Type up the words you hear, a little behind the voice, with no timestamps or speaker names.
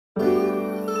What's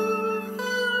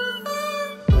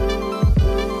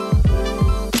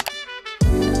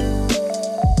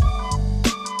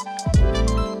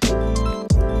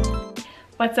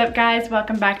up guys,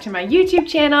 welcome back to my YouTube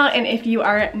channel, and if you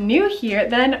are new here,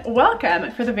 then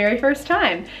welcome for the very first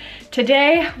time.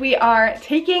 Today we are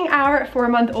taking our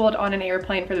 4-month-old on an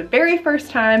airplane for the very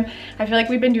first time. I feel like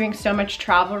we've been doing so much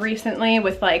travel recently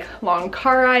with like long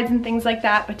car rides and things like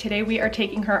that, but today we are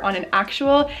taking her on an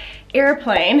actual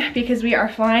airplane because we are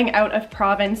flying out of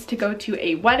province to go to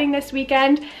a wedding this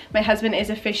weekend. My husband is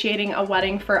officiating a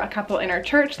wedding for a couple in our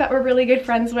church that we're really good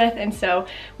friends with, and so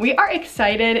we are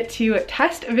excited to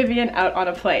test Vivian out on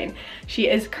a plane. She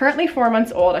is currently 4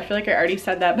 months old. I feel like I already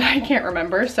said that, but I can't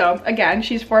remember. So again,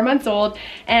 she's 4 months old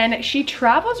and she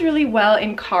travels really well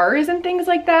in cars and things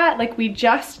like that. Like we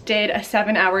just did a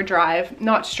 7-hour drive,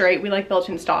 not straight, we like built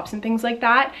in stops and things like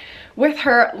that with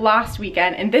her last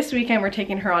weekend, and this weekend we're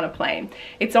taking her on a plane.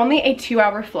 It's only a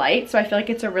 2-hour flight, so I feel like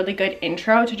it's a really good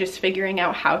intro to just figuring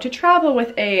out how to travel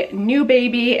with a new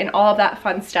baby and all of that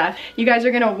fun stuff. You guys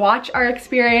are gonna watch our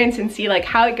experience and see like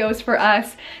how it goes for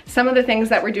us, some of the things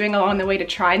that we're doing along the way to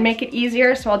try and make it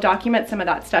easier, so I'll document some of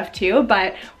that stuff too,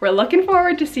 but we're looking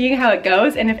forward to seeing how it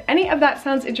goes, and if any of that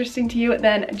sounds interesting to you,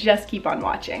 then just keep on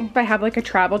watching. I have like a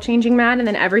travel changing mat, and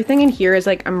then everything in here is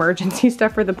like emergency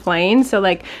stuff for the plane, so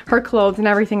like her clothes and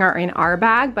everything are in our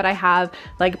bag, but I have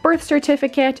like birth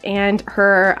certificate and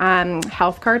her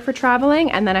health card for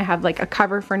traveling, and then I have like a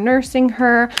cover for nursing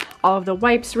her, all of the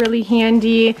wipes really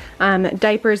handy,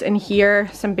 diapers in here,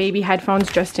 some baby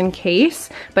headphones just in case,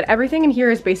 but everything in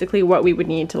here is basically what we would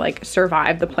need to like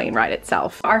survive the plane ride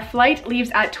itself. Our flight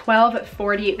leaves at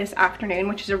 12:40 this afternoon,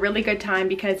 which is a really good time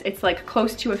because it's like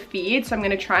close to a feed, so I'm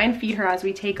gonna try and feed her as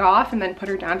we take off and then put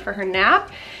her down for her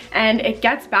nap, and it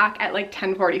gets back at like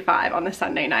 10:45 on the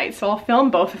Sunday night, so I'll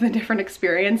film both of the different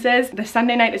experiences. The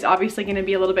Sunday night is obviously going to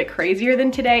be a little bit crazier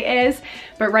than today is,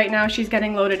 but right now she's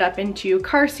getting loaded up into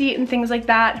car seat and things like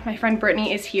that. My friend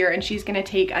Brittany is here and she's going to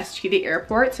take us to the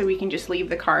airport so we can just leave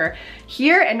the car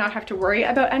here and not have to worry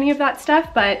about any of that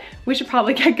stuff, but we should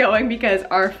probably get going because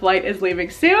our flight is leaving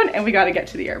soon and we got to get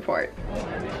to the airport.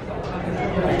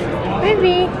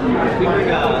 Baby!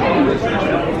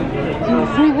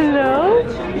 Hello?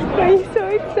 Are you so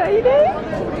excited?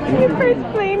 Your first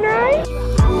plane ride?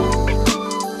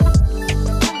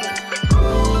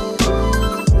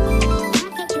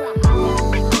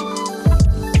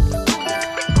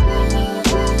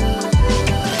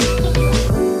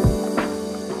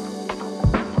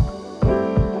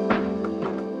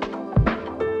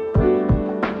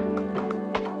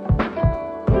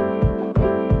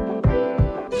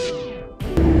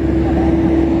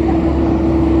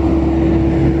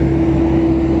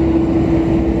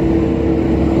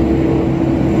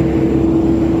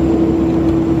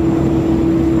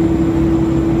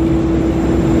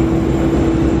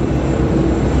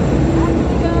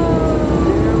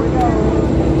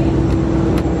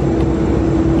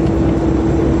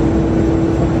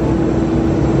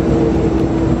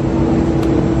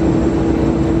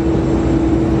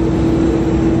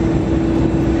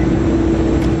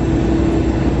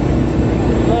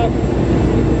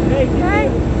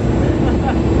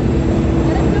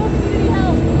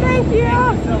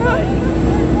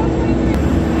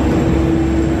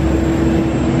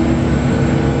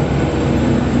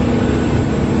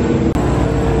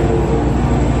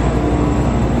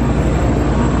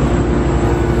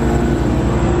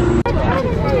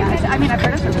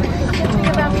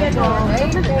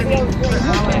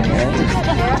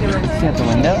 See at the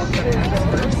window?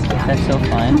 That's so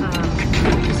fun.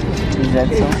 Is that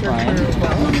so fun?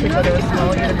 You go to a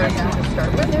small university to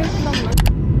start with?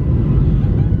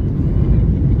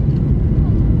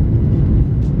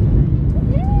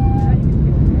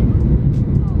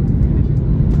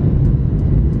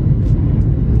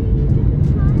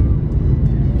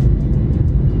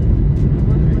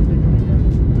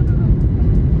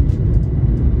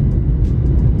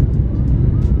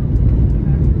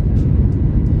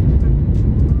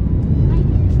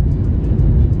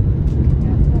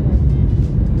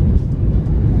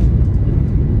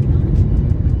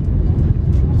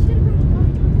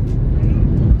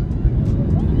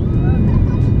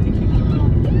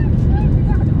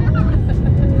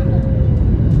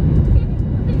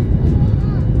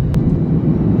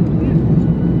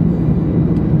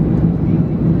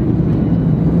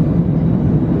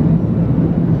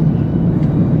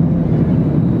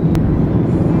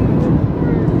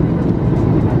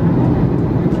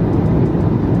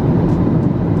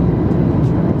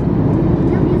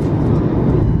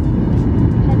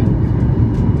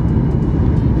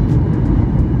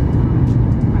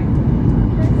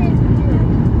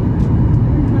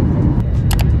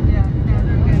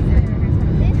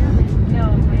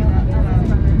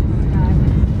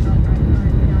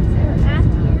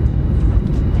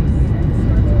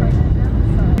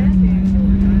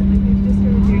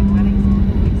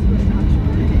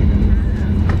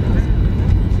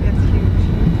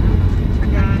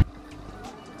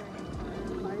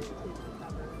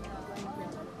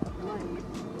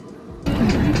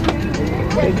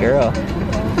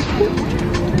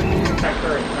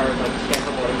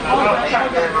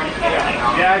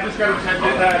 Yeah, I just got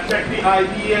to check the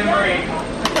ID and rate.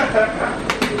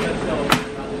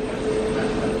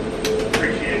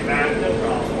 Appreciate that. No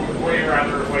problem. Way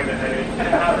rather avoid the headache.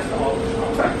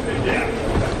 Yeah.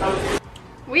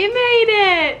 We made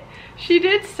it! She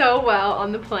did so well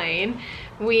on the plane.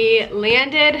 We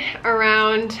landed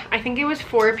around, I think it was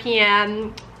 4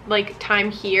 p.m. like time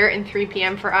here and 3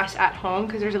 p.m. for us at home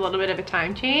because there's a little bit of a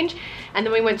time change. And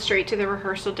then we went straight to the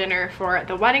rehearsal dinner for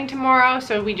the wedding tomorrow.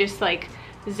 So we just like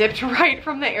zipped right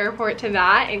from the airport to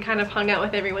that and kind of hung out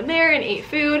with everyone there and ate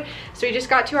food. So we just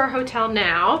got to our hotel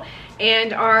now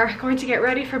and are going to get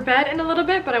ready for bed in a little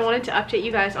bit, but I wanted to update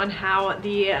you guys on how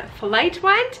the flight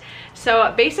went.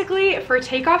 So basically for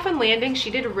takeoff and landing, she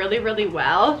did really, really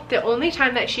well. The only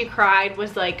time that she cried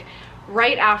was like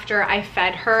right after I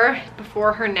fed her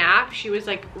before her nap. She was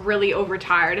like really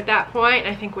overtired at that point.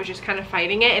 I think was just kind of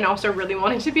fighting it and also really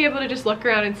wanted to be able to just look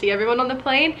around and see everyone on the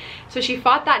plane. So she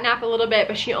fought that nap a little bit,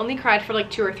 but she only cried for like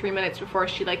 2 or 3 minutes before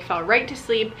she like fell right to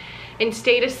sleep and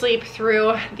stayed asleep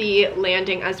through the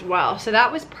landing as well. So that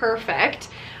was perfect.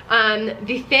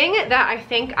 The thing that I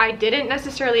think I didn't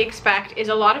necessarily expect is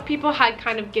a lot of people had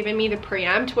kind of given me the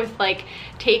preempt with like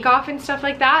takeoff and stuff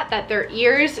like that, that their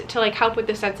ears to like help with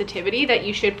the sensitivity that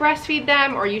you should breastfeed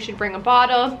them or you should bring a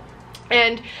bottle.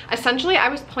 And essentially I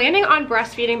was planning on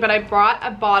breastfeeding, but I brought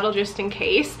a bottle just in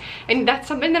case. And that's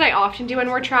something that I often do when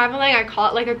we're traveling. I call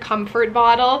it like a comfort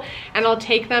bottle, and I'll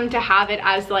take them to have it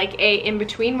as like a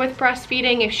in-between with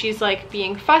breastfeeding. If she's like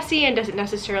being fussy and doesn't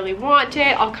necessarily want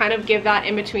it, I'll kind of give that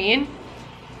in between.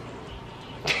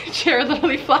 Chair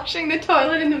literally flushing the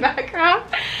toilet in the background.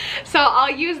 So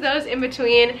I'll use those in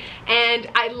between, and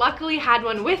I luckily had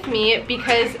one with me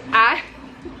because I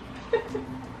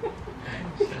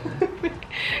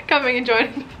coming and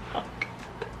joining the vlog.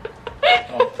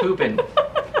 Oh, pooping.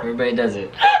 Everybody does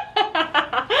it.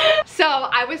 So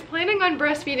I was planning on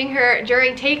breastfeeding her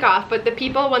during takeoff, but the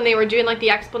people, when they were doing like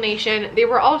the explanation, they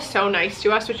were all so nice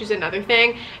to us, which is another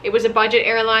thing. It was a budget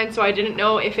airline, so I didn't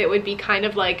know if it would be kind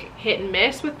of like hit and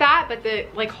miss with that, but the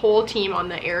like whole team on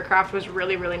the aircraft was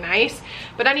really, really nice.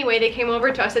 But anyway, they came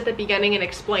over to us at the beginning and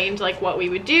explained like what we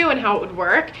would do and how it would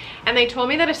work. And they told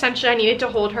me that essentially I needed to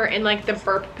hold her in like the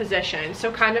burp position.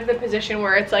 So kind of the position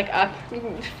where it's like up,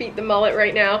 feet the mullet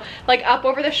right now, like up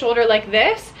over the shoulder like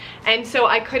this. And so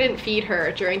I couldn't feed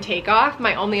her during takeoff.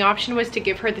 My only option was to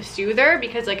give her the soother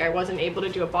because like I wasn't able to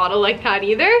do a bottle like that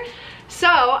either. So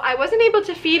I wasn't able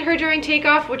to feed her during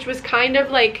takeoff, which was kind of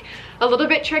like a little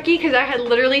bit tricky because I had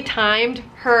literally timed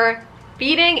her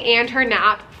feeding and her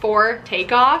nap for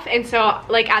takeoff. And so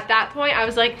like at that point I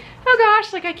was like, oh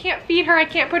gosh, like I can't feed her, I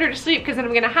can't put her to sleep because then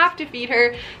I'm gonna have to feed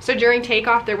her. So during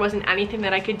takeoff there wasn't anything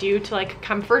that I could do to like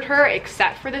comfort her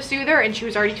except for the soother, and she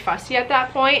was already fussy at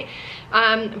that point.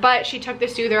 But she took the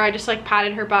soother. I just like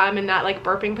patted her bum in that like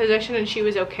burping position and she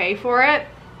was okay for it.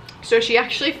 So she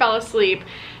actually fell asleep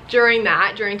during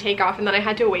takeoff, and then I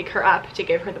had to wake her up to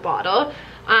give her the bottle.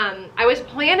 I was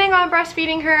planning on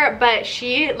breastfeeding her, but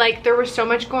she like there was so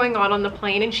much going on the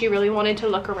plane and she really wanted to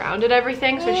look around at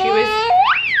everything, so she was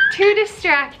too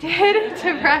distracted to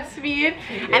breastfeed.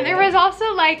 And there was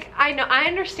also like, I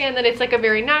understand that it's like a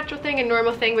very natural thing and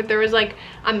normal thing, but there was like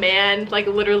a man like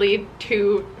literally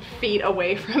 2 feet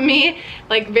away from me,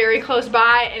 like very close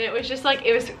by, and it was just like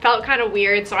felt kind of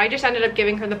weird. So I just ended up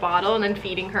giving her the bottle and then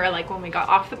feeding her like when we got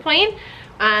off the plane.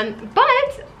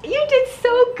 But you did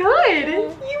so good.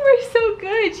 You were so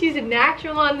good. She's a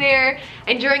natural on there.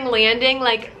 And during landing,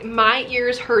 like my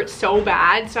ears hurt so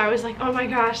bad. So I was like, oh my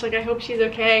gosh, like I hope she's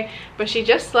okay. But she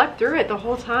just slept through it the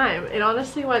whole time. It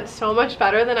honestly went so much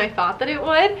better than I thought that it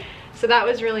would. So that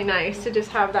was really nice to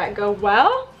just have that go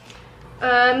well.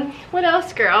 What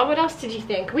else, girl? What else did you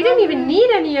think? We didn't even need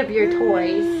any of your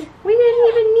toys. We didn't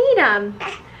even need them.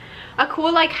 A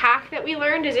cool like hack that we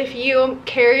learned is if you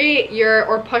carry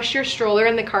or push your stroller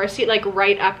in the car seat like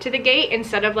right up to the gate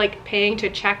instead of like paying to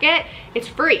check it, it's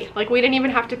free. Like we didn't even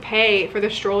have to pay for the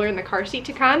stroller and the car seat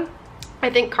to come.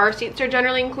 I think car seats are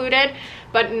generally included,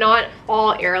 but not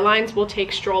all airlines will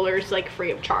take strollers like free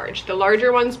of charge. The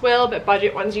larger ones will, but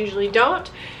budget ones usually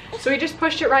don't. So we just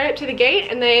pushed it right up to the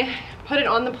gate and they put it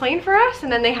on the plane for us,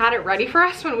 and then they had it ready for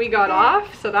us when we got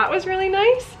off. So that was really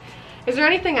nice. Is there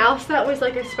anything else that was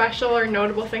like a special or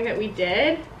notable thing that we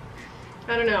did?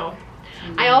 I don't know.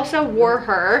 I also wore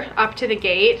her up to the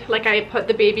gate. Like I put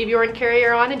the Baby Bjorn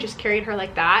carrier on and just carried her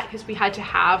like that because we had to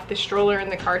have the stroller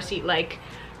and the car seat like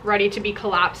ready to be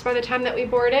collapsed by the time that we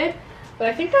boarded. But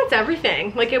I think that's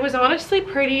everything. Like it was honestly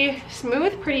pretty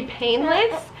smooth, pretty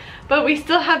painless, but we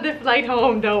still have the flight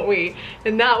home, don't we?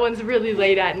 And that one's really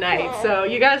late at night. So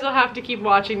you guys will have to keep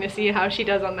watching to see how she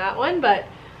does on that one, but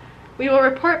we will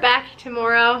report back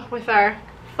tomorrow with our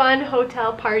fun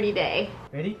hotel party day.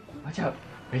 Ready? Watch out.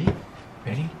 Ready?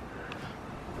 Ready?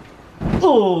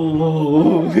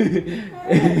 Oh!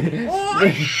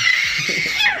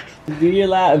 Do your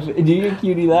laugh. Do your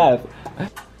cutie laugh.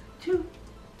 Two.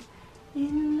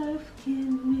 In love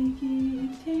can make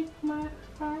it. Take my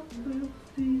heart, but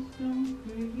please don't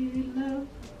break it. Love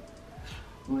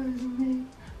was made.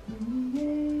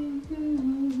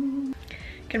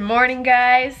 Good morning,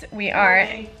 guys. We are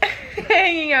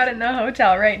hanging out in the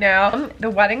hotel right now. The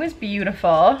wedding was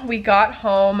beautiful. We got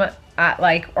home at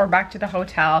back to the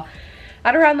hotel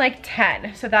at around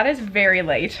 10. So that is very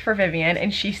late for Vivian,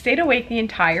 and she stayed awake the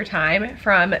entire time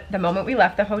from the moment we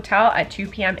left the hotel at 2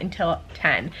 p.m. until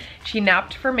 10. She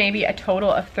napped for maybe a total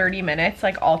of 30 minutes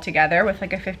all together with a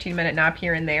 15-minute nap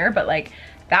here and there, but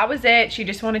that was it. She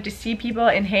just wanted to see people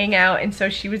and hang out, and so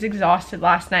she was exhausted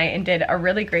last night and did a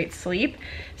really great sleep.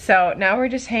 So now we're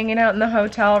just hanging out in the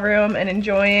hotel room and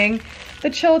enjoying the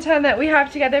chill time that we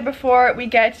have together before we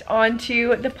get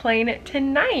onto the plane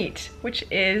tonight, which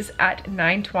is at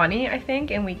 9:20, I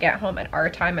think, and we get home at our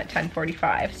time at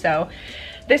 10:45. So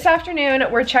this afternoon,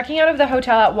 we're checking out of the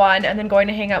hotel at 1 and then going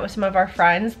to hang out with some of our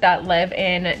friends that live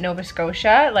in Nova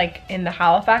Scotia, in the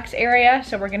Halifax area.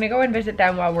 So we're gonna go and visit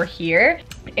them while we're here.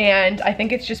 And I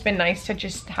think it's just been nice to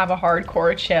just have a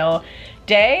hardcore chill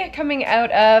day coming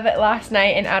out of last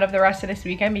night and out of the rest of this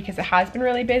weekend because it has been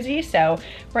really busy. So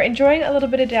we're enjoying a little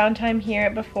bit of downtime here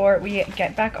before we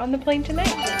get back on the plane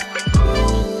tonight.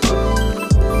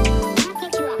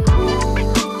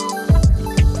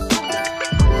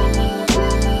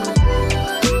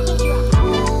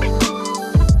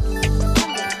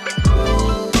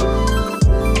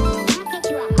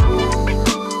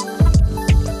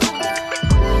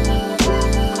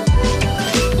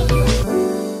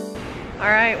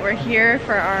 We're here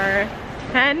for our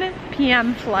 10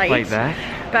 p.m. flight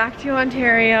back to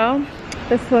Ontario.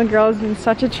 This little girl has been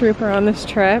such a trooper on this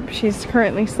trip. She's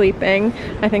currently sleeping.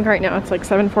 I think right now it's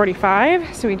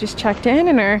 7:45, so we just checked in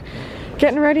and are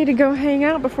getting ready to go hang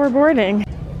out before boarding.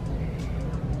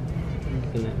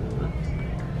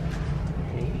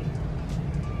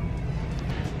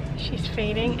 She's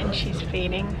fading, and she's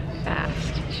fading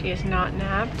fast. She has not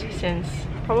napped since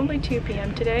probably 2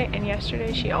 p.m. today, and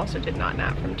yesterday she also did not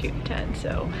nap from 2 to 10,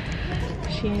 so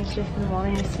she's just been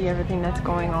wanting to see everything that's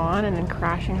going on and then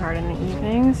crashing hard in the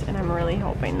evenings, and I'm really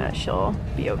hoping that she'll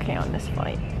be okay on this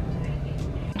flight.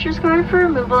 Just going for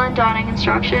removal and donning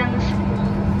instructions.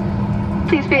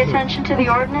 Please pay attention to the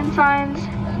ordnance signs.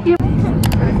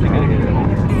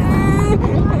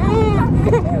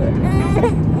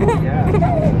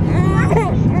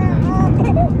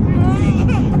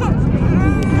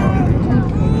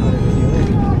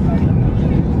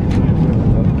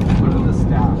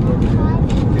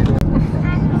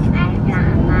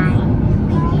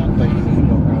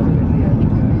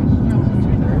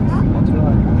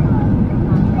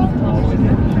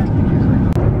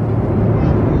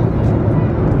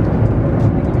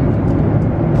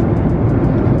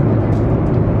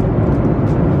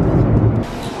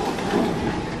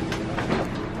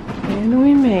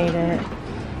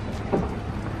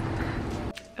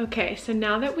 Okay, so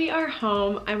now that we are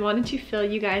home, I wanted to fill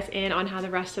you guys in on how the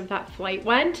rest of that flight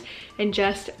went and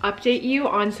just update you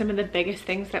on some of the biggest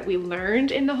things that we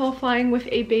learned in the whole flying with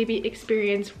a baby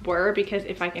experience were, because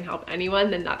if I can help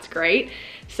anyone, then that's great.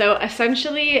 So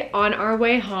essentially on our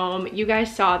way home, you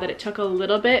guys saw that it took a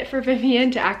little bit for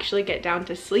Vivian to actually get down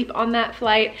to sleep on that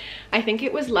flight. I think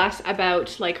it was less about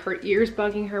her ears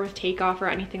bugging her with takeoff or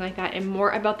anything like that, and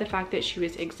more about the fact that she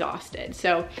was exhausted.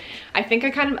 So I think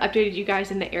I kind of updated you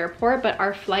guys in the airport, but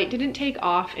our flight didn't take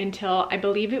off until I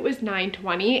believe it was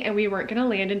 9:20, and we weren't gonna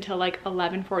land until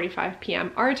 11:45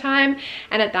 p.m. our time.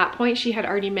 And at that point, she had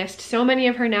already missed so many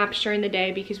of her naps during the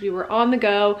day because we were on the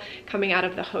go, coming out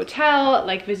of the hotel,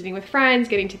 visiting with friends,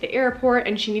 getting to the airport,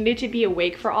 and she needed to be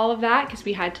awake for all of that because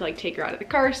we had to take her out of the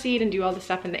car seat and do all the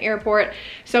stuff in the airport.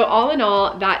 So all in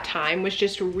all, that time was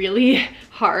just really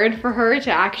hard for her to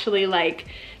actually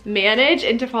manage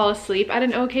and to fall asleep at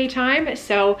an okay time.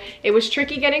 So it was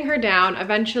tricky getting her down.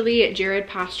 Eventually Jared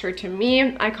passed her to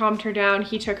me. I calmed her down.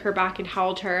 He took her back and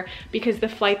held her because the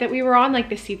flight that we were on,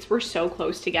 the seats were so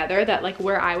close together that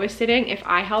where I was sitting, if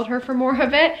I held her for more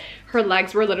of it, her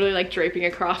legs were literally draping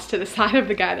across to the side of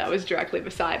the guy that was directly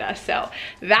beside us. So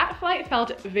that flight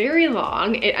felt very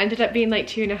long. It ended up being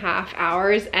 2.5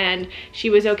 hours, and she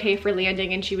was okay for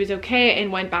landing, and she was okay and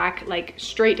went back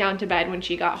straight down to bed when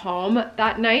she got home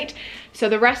that night. So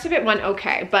the rest of it went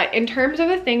okay. But in terms of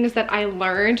the things that I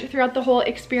learned throughout the whole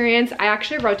experience, I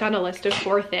actually wrote down a list of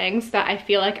 4 things that I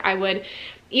feel I would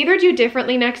either do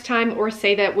differently next time or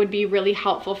say that would be really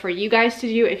helpful for you guys to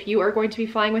do if you are going to be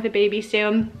flying with a baby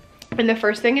soon. And the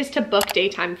first thing is to book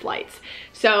daytime flights.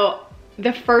 So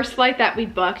the first flight that we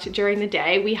booked during the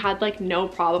day, we had like no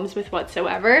problems with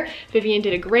whatsoever. Vivian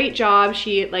did a great job.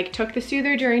 She like took the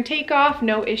soother during takeoff,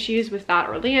 no issues with that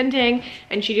or landing,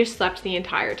 and she just slept the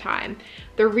entire time.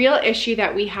 The real issue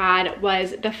that we had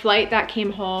was the flight that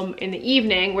came home in the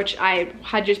evening, which I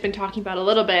had just been talking about a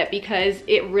little bit because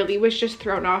it really was just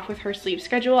thrown off with her sleep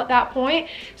schedule at that point.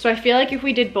 So I feel like if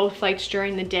we did both flights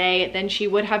during the day, then she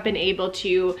would have been able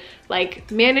to like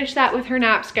manage that with her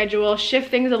nap schedule, shift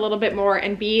things a little bit more,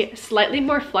 and be slightly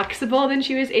more flexible than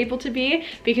she was able to be,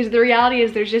 because the reality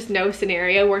is there's just no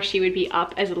scenario where she would be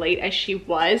up as late as she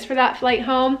was for that flight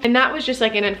home. And that was just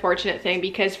like an unfortunate thing,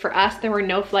 because for us there were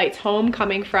no flights home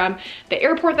coming from the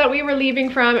airport that we were leaving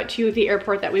from to the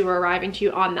airport that we were arriving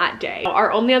to on that day.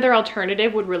 Our only other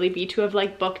alternative would really be to have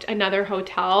like booked another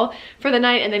hotel for the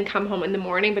night and then come home in the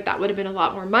morning, but that would have been a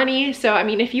lot more money. So I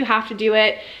mean, if you have to do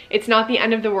it, it's not the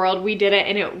end of the world. We did it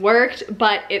and it worked,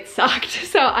 but it sucked.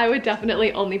 So I would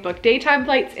definitely only book daytime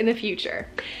flights in the future.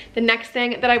 The next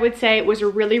thing that I would say was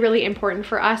really, really important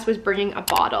for us was bringing a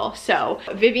bottle. So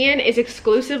Vivian is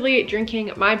exclusively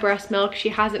drinking my breast milk. She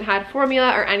hasn't had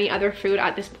formula or any other food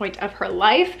at this point of her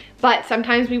life, but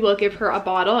sometimes we will give her a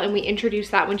bottle, and we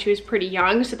introduced that when she was pretty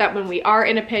young so that when we are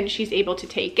in a pinch, she's able to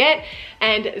take it.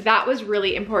 And that was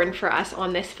really important for us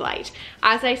on this flight.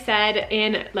 As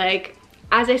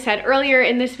I said earlier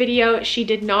in this video, she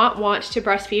did not want to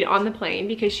breastfeed on the plane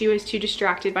because she was too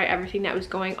distracted by everything that was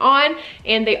going on,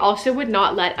 and they also would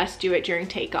not let us do it during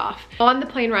takeoff. On the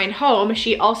plane ride home,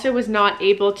 she also was not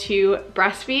able to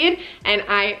breastfeed, and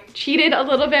I cheated a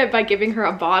little bit by giving her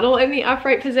a bottle in the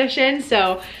upright position.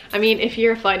 So, I mean, if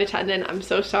you're a flight attendant, I'm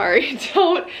so sorry.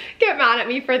 Don't get mad at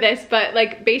me for this, but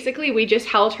like basically we just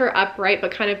held her upright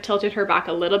but kind of tilted her back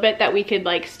a little bit that we could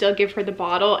like still give her the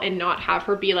bottle and not have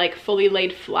her be like fully laid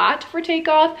flat for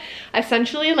takeoff.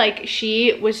 Essentially, like,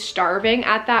 she was starving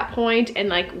at that point, and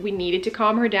like we needed to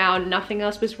calm her down. Nothing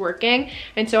else was working,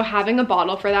 and so having a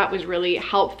bottle for that was really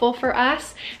helpful for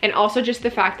us. And also just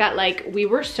the fact that like we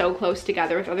were so close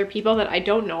together with other people that I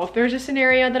don't know if there's a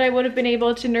scenario that I would have been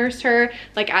able to nurse her.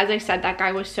 Like, as I said, that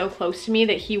guy was so close to me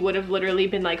that he would have literally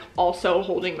been like also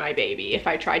holding my baby if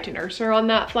I tried to nurse her on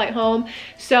that flight home.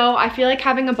 So I feel like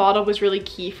having a bottle was really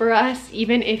key for us.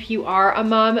 Even if you are a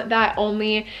mom that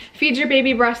only feeds your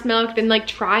baby breast milk, then like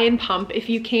try and pump if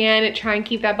you can. Try and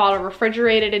keep that bottle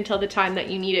refrigerated until the time that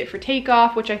you need it for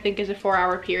takeoff, which I think is a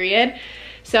 4-hour period.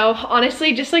 So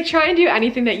honestly, just like try and do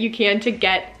anything that you can to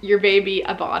get your baby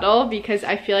a bottle, because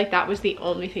I feel like that was the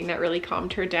only thing that really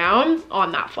calmed her down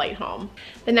on that flight home.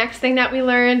 The next thing that we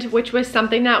learned, which was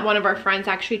something that one of our friends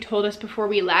actually told us before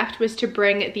we left, was to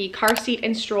bring the car seat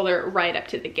and stroller right up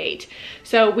to the gate.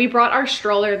 So we brought our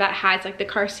stroller that has like the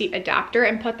car seat adapter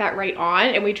and put that right on,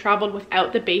 and we traveled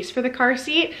without the base for the car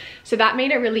seat. So that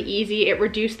made it really easy. It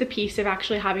reduced the piece of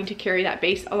actually having to carry that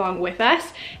base along with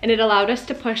us, and it allowed us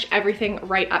to push everything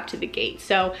right up to the gate.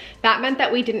 So that meant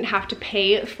that we didn't have to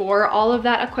pay for all of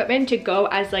that equipment to go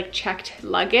as like checked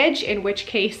luggage, in which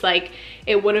case like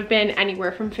it would have been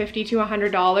anywhere from $50 to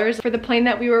 $100 for the plane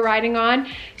that we were riding on.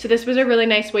 So this was a really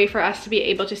nice way for us to be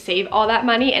able to save all that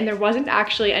money, and there wasn't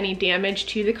actually any damage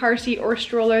to the car seat or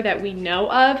stroller that we know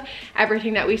of.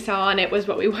 Everything that we saw on it was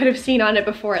what we would have seen on it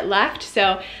before it left.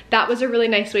 So that was a really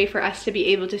nice way for us to be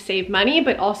able to save money,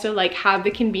 but also like have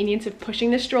the convenience of pushing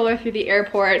the stroller through the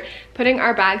airport, putting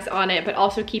our bags on it, but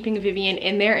also keeping Vivian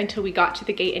in there until we got to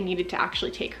the gate and needed to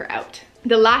actually take her out.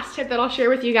 The last tip that I'll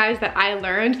share with you guys that I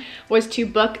learned was to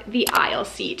book the aisle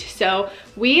seat. So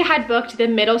we had booked the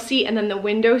middle seat and then the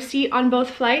window seat on both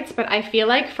flights, but I feel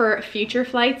like for future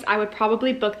flights, I would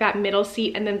probably book that middle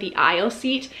seat and then the aisle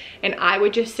seat, and I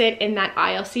would just sit in that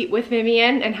aisle seat with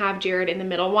Vivian and have Jared in the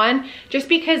middle one, just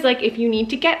because like if you need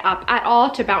to get up at all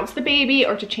to bounce the baby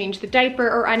or to change the diaper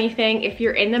or anything, if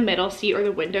you're in the middle seat or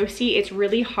the window seat, it's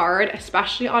really hard,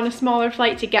 especially on a smaller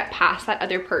flight, to get past that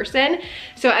other person.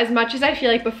 So as much as I feel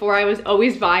like before I was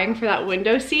always vying for that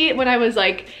window seat when I was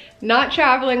like not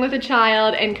traveling with a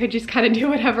child and could just kind of do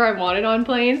whatever I wanted on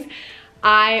planes,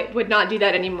 I would not do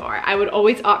that anymore. I would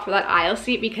always opt for that aisle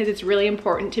seat because it's really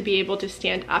important to be able to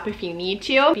stand up if you need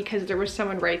to. Because there was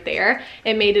someone right there,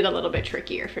 it made it a little bit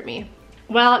trickier for me.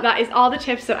 Well, that is all the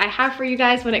tips that I have for you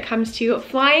guys when it comes to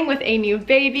flying with a new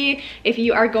baby. If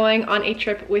you are going on a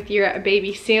trip with your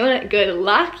baby soon, good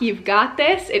luck, you've got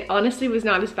this. It honestly was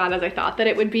not as bad as I thought that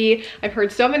it would be. I've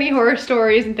heard so many horror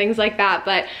stories and things like that,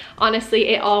 but honestly,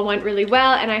 it all went really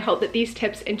well, and I hope that these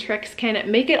tips and tricks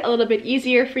can make it a little bit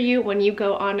easier for you when you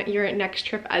go on your next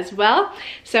trip as well.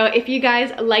 So if you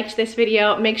guys liked this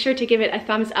video, make sure to give it a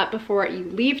thumbs up before you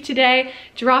leave today.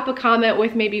 Drop a comment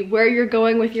with maybe where you're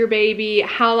going with your baby,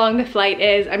 how long the flight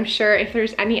is. I'm sure if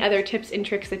there's any other tips and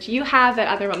tricks that you have that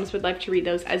other moms would like to read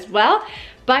those as well.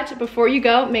 But before you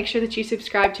go, make sure that you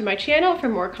subscribe to my channel for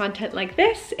more content like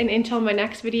this. And until my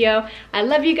next video, I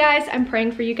love you guys, I'm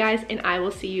praying for you guys, and I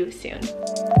will see you soon.